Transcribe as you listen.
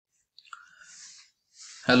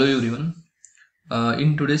Hello everyone.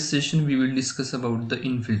 In today's session we will discuss about the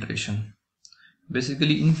infiltration.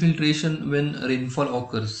 Basically infiltration when rainfall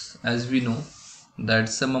occurs, as we know that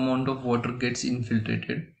some amount of water gets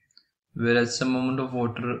infiltrated, whereas some amount of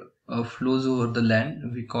water flows over the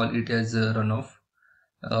land. We call it as a runoff.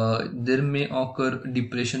 There may occur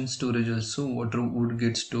depression storage also. Water would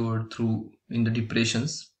get stored through in the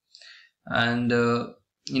depressions, and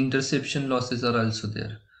interception losses are also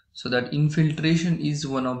there. So that infiltration is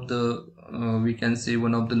one of the we can say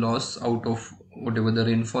one of the loss out of whatever the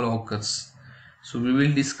rainfall occurs. So we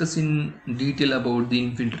will discuss in detail about the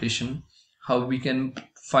infiltration, how we can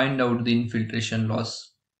find out the infiltration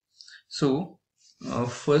loss. So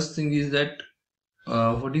first thing is that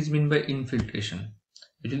what is meant by infiltration.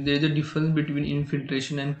 Actually there is a difference between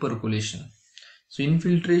infiltration and percolation. So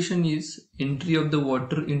infiltration is entry of the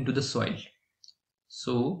water into the soil.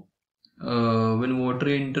 So when water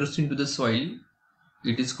enters into the soil,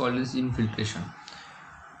 it is called as infiltration.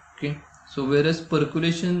 Okay. So whereas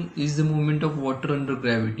percolation is the movement of water under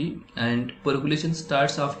gravity, and percolation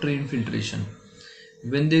starts after infiltration.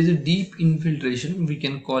 When there is a deep infiltration, we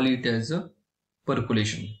can call it as a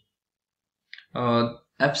percolation.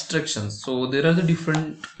 Abstractions. So there are the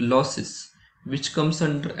different losses which comes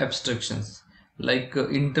under abstractions. Like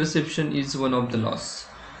interception is one of the loss.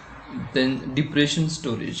 Then depression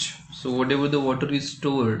storage. So whatever the water is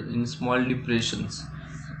stored in small depressions,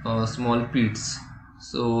 small pits,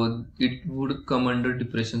 so it would come under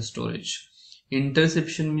depression storage.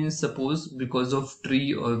 Interception means, suppose because of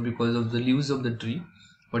tree or because of the leaves of the tree,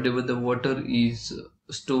 whatever the water is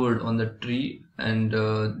stored on the tree, and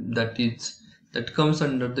that comes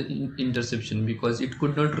under the interception, because it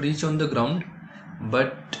could not reach on the ground,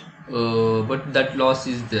 but that loss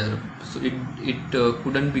is there, so it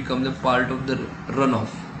couldn't become the part of the runoff.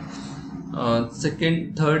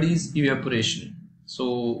 Third is evaporation.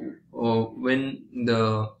 So when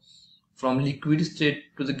the from liquid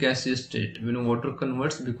state to the gaseous state, when water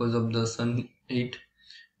converts because of the sun heat,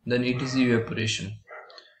 then it is evaporation.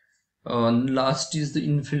 Last is the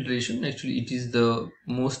infiltration. Actually it is the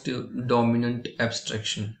most dominant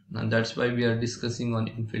abstraction, and that's why we are discussing on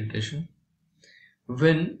infiltration.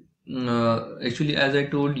 When actually, as I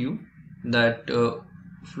told you, that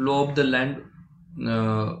flow of the land,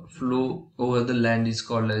 flow over the land is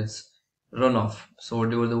called as runoff. So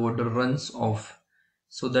whatever the water runs off,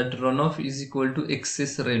 so that runoff is equal to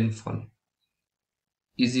excess rainfall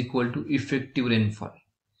is equal to effective rainfall.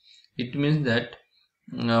 It means that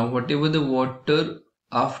whatever the water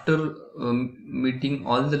after meeting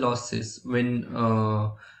all the losses, when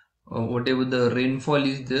whatever the rainfall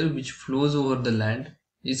is there which flows over the land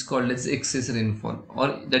is called as excess rainfall,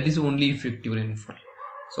 or that is only effective rainfall.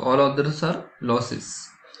 So all others are losses.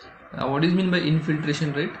 Now what is meant by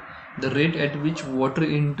infiltration rate? The rate at which water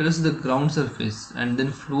enters the ground surface and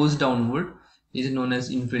then flows downward is known as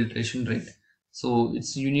infiltration rate. So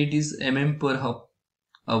its unit is mm per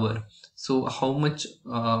hour. So how much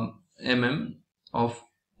mm of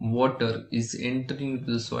water is entering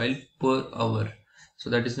into the soil per hour? So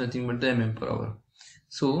that is nothing but the mm per hour.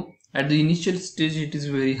 So at the initial stage it is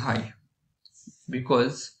very high,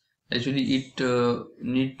 because actually it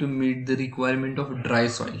need to meet the requirement of dry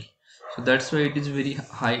soil. So that's why it is very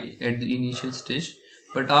high at the initial stage,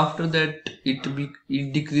 but after that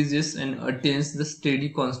it decreases and attains the steady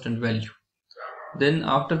constant value. Then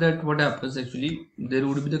after that what happens, actually there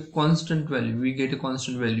would be the constant value. We get a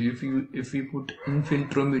constant value if we put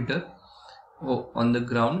infiltrometer on the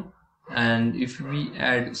ground, and if we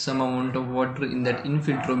add some amount of water in that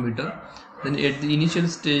infiltrometer, then at the initial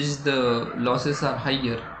stage the losses are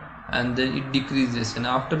higher, and then it decreases, and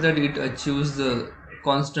after that it achieves the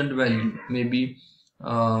constant value, maybe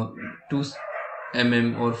 2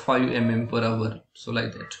 mm or 5 mm per hour, so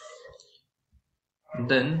like that.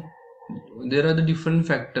 Then there are the different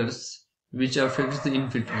factors which affects the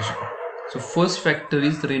infiltration. So first factor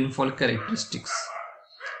is rainfall characteristics.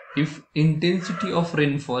 If intensity of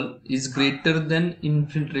rainfall is greater than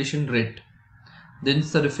infiltration rate, then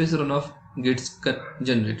surface runoff gets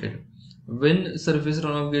generated. When surface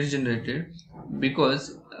runoff gets generated,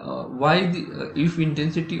 because if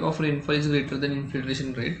intensity of rainfall is greater than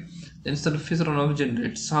infiltration rate, then surface runoff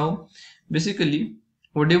generates. How? Basically,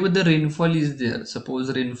 whatever the rainfall is there,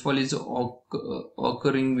 suppose rainfall is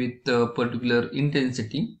occurring with a particular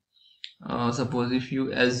intensity. Suppose if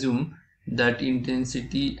you assume that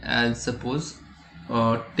intensity as suppose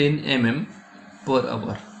 10 mm per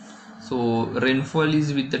hour, so rainfall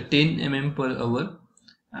is with the 10 mm per hour,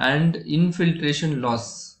 and infiltration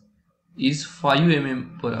loss is 5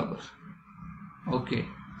 mm per hour. Okay,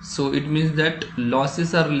 So it means that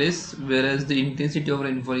losses are less whereas the intensity of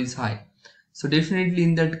rainfall is high. So definitely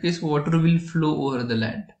in that case water will flow over the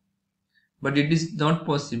land. But it is not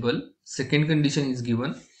possible. Second condition is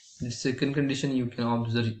given. The second condition you can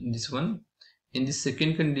observe in this one. In the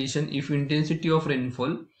second condition, if intensity of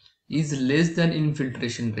rainfall is less than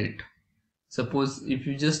infiltration rate. Suppose if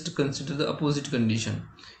you just consider the opposite condition.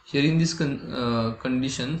 Here in this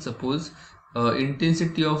condition, suppose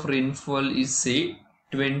intensity of rainfall is say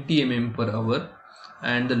 20 mm per hour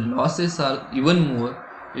and the losses are even more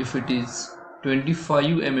if it is 25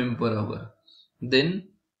 mm per hour. Then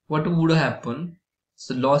what would happen?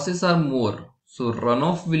 So losses are more, so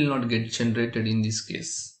runoff will not get generated in this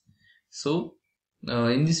case. So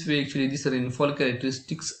in this way actually this rainfall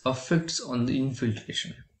characteristics affects on the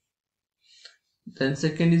infiltration. Then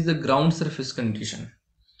second is the ground surface condition.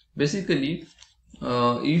 Basically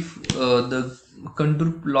if the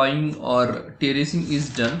contour plowing or terracing is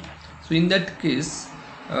done, so in that case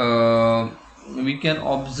we can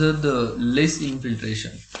observe the less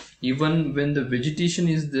infiltration. Even when the vegetation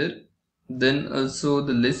is there, then also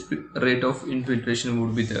the less rate of infiltration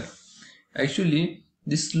would be there. Actually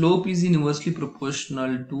the slope is inversely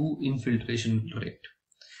proportional to infiltration rate.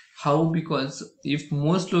 How? Because if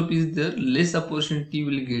more slope is there, less opportunity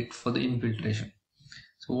will get for the infiltration.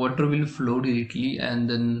 So water will flow directly and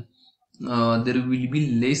then there will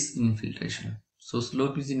be less infiltration. So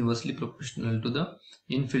slope is inversely proportional to the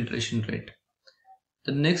infiltration rate.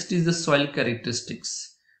 The next is the soil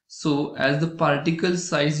characteristics. So as the particle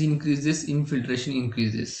size increases, infiltration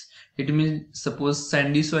increases. It means suppose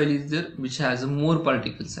sandy soil is there which has a more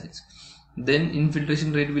particle size, then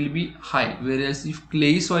infiltration rate will be high, whereas if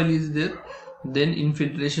clay soil is there, then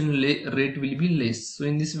infiltration rate will be less. So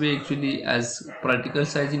in this way actually as particle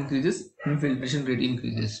size increases, infiltration rate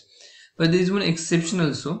increases. But there is one exception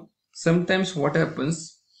also. Sometimes what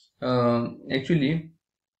happens actually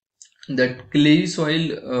that clay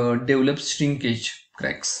soil develops shrinkage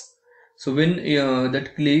cracks. So when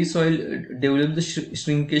that clay soil develops the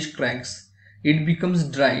shrinkage cracks, it becomes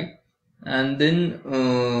dry, and then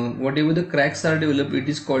whatever the cracks are developed, it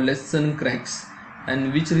is called as sun cracks,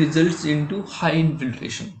 and which results into high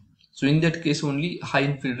infiltration. So in that case only high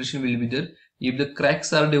infiltration will be there if the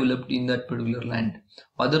cracks are developed in that particular land.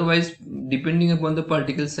 Otherwise, depending upon the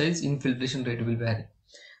particle size, infiltration rate will vary.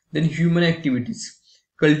 Then human activities.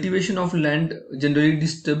 Cultivation of land generally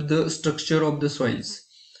disturbs the structure of the soils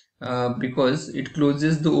because it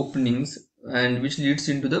closes the openings, and which leads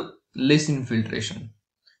into the less infiltration.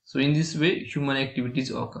 So in this way human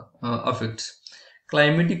activities affects.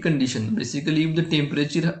 Climatic condition. Basically if the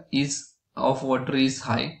temperature is of water is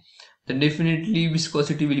high, then definitely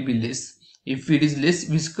viscosity will be less. If it is less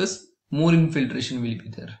viscous, more infiltration will be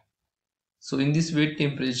there. So in this way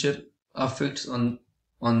temperature affects on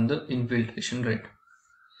the infiltration rate.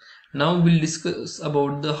 Now we'll discuss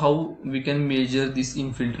about the how we can measure this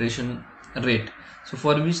infiltration rate. So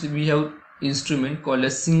for which we have instrument called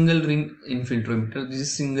as single ring infiltrometer. This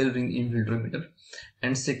is single ring infiltrometer,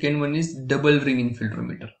 and second one is double ring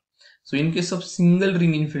infiltrometer. So in case of single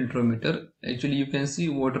ring infiltrometer, actually you can see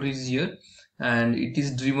water is here and it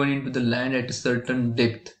is driven into the land at a certain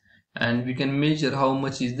depth, and we can measure how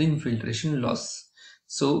much is the infiltration loss.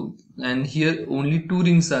 So, and here only two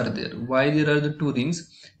rings are there. Why there are the two rings?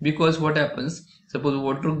 Because what happens, suppose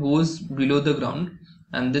water goes below the ground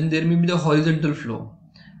and then there may be the horizontal flow.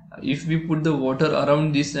 If we put the water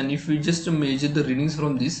around this and if we just measure the readings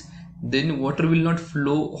from this, then water will not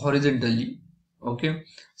flow horizontally. Okay,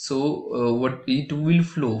 so what it will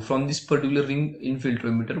flow from this particular ring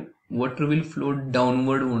infiltrometer, water will flow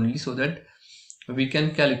downward only, so that we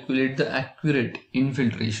can calculate the accurate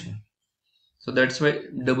infiltration. So that's why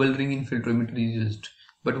double ring infiltrometer is used.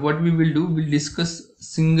 But what we will do, we'll discuss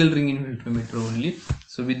single ring infiltrometer only.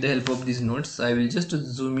 So with the help of these notes, I will just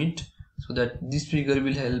zoom it so that this figure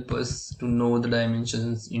will help us to know the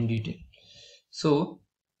dimensions in detail. So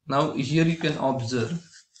now here you can observe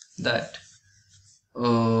that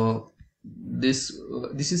this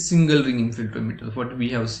is single ring infiltrometer, what we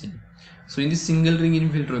have seen. So in this single ring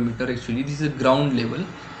infiltrometer, actually this is a ground level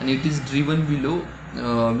and it is driven below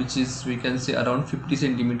which is, we can say, around 50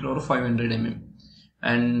 centimeter or 500 mm,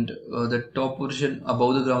 and the top portion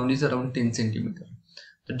above the ground is around 10 centimeter.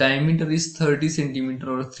 The diameter is 30 centimeter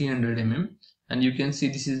or 300 mm, and you can see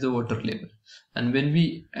this is the water level. And when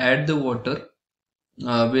we add the water,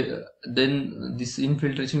 then this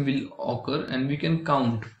infiltration will occur, and we can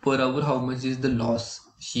count per hour how much is the loss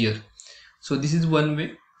here. So this is one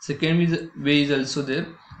way. Second way is also there.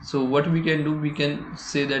 So what we can do, we can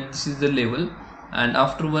say that this is the level, and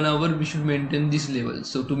after 1 hour we should maintain this level.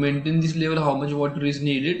 So to maintain this level, how much water is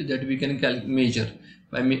needed, that we can measure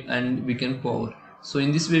and we can pour. So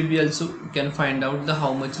in this way we also can find out the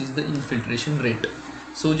how much is the infiltration rate.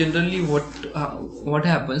 So generally what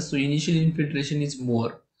happens, so initial infiltration is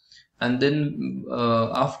more, and then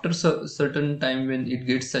after certain time when it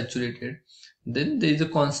gets saturated, then there is a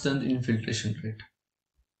constant infiltration rate.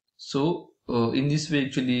 So in this way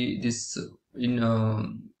actually this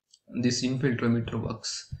this infiltrometer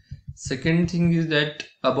works. Second thing is that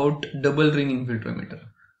about double ring infiltrometer.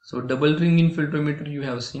 So double ring infiltrometer you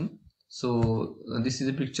have seen. So this is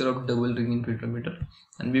a picture of double ring infiltrometer,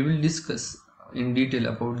 and we will discuss in detail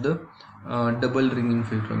about the double ring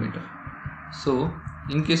infiltrometer. So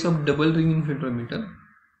in case of double ring infiltrometer,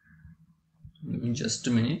 in just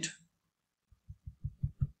a minute.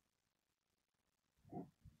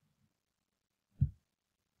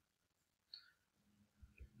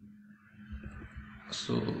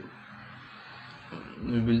 So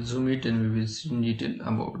we will zoom it and we will see in detail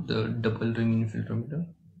about the double ring infiltrometer.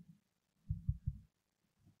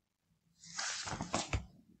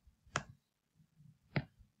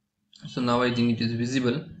 So now I think it is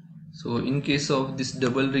visible. So in case of this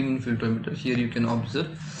double ring infiltrometer, here you can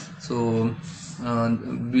observe, so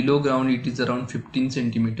below ground it is around 15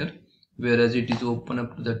 centimeter, whereas it is open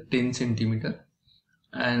up to the 10 centimeter,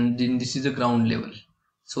 and then this is the ground level.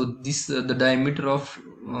 So this the diameter of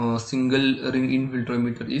single ring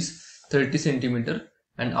infiltrometer is 30 centimeter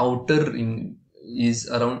and outer ring is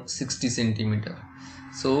around 60 centimeter.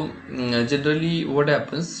 So generally what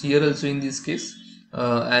happens here also in this case,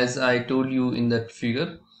 as I told you in that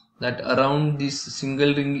figure, that around this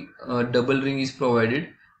single ring double ring is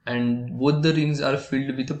provided and both the rings are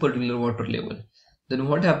filled with a particular water level. Then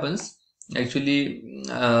what happens actually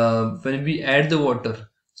when we add the water,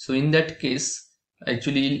 so in that case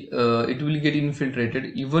actually it will get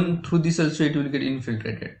infiltrated. Even through this also it will get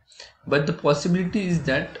infiltrated, but the possibility is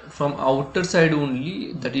that from outer side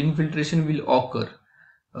only that infiltration will occur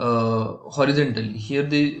horizontally. Here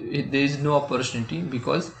there is no opportunity,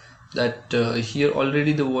 because that here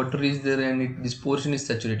already the water is there and this portion is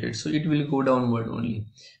saturated, so it will go downward only,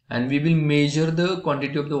 and we will measure the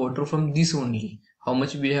quantity of the water from this only, how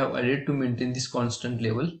much we have added to maintain this constant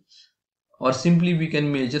level, or simply we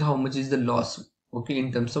can measure how much is the loss, okay,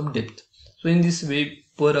 in terms of depth. So in this way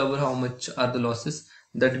per hour how much are the losses,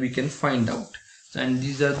 that we can find out, and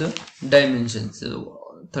these are the dimensions, so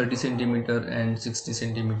 30 centimeter and 60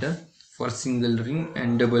 centimeter for single ring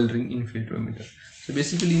and double ring infiltrometer. So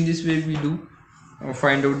basically in this way we do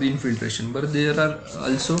find out the infiltration, but there are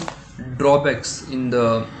also drawbacks in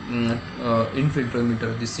the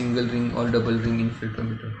infiltrometer, the single ring or double ring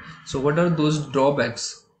infiltrometer. So what are those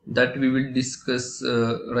drawbacks that we will discuss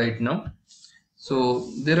right now?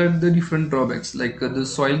 So there are the different drawbacks, like the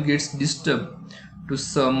soil gets disturbed to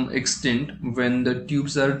some extent when the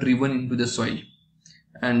tubes are driven into the soil,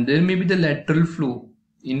 and there may be the lateral flow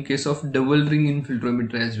in case of double ring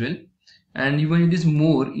infiltrometer as well, and even it is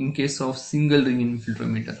more in case of single ring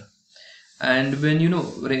infiltrometer. And when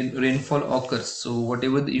rainfall occurs, so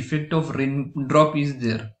whatever the effect of raindrop is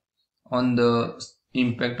there on the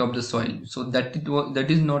impact of the soil, so that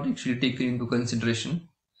is not actually taken into consideration,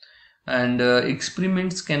 and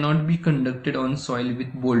experiments cannot be conducted on soil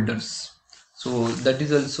with boulders, so that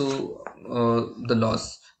is also the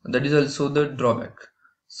loss, that is also the drawback.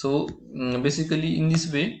 So basically in this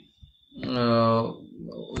way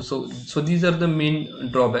so these are the main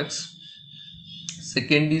drawbacks.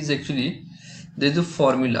 Second is actually there is a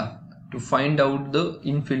formula to find out the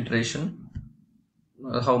infiltration,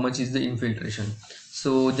 how much is the infiltration.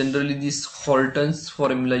 So generally this Hortons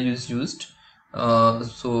formula is used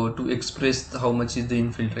so to express how much is the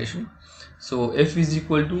infiltration. So F is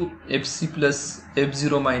equal to Fc plus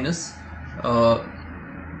F0 minus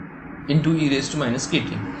into e raised to minus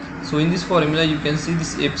kt. So in this formula you can see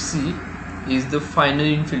this Fc is the final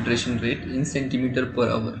infiltration rate in centimeter per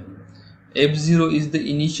hour, F0 is the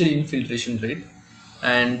initial infiltration rate,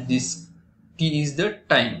 and this T is the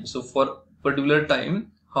time. So for particular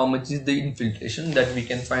time how much is the infiltration, that we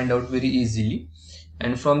can find out very easily.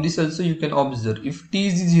 And from this also you can observe, if T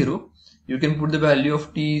is 0 you can put the value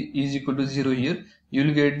of T is equal to 0 here, you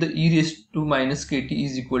will get the e raised to minus kt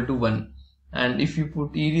is equal to 1, and if you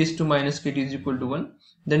put e raised to minus kt is equal to 1,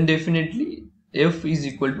 then definitely F is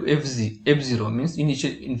equal to F0 means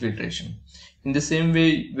initial infiltration. In the same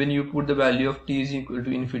way, when you put the value of T is equal to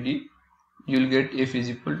infinity, you will get F is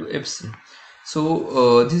equal to Fc.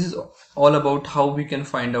 So this is all about how we can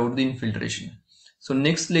find out the infiltration. So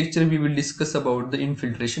next lecture we will discuss about the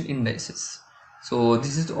infiltration indices. So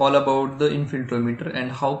this is all about the infiltrometer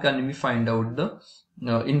and how can we find out the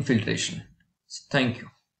infiltration. Thank you.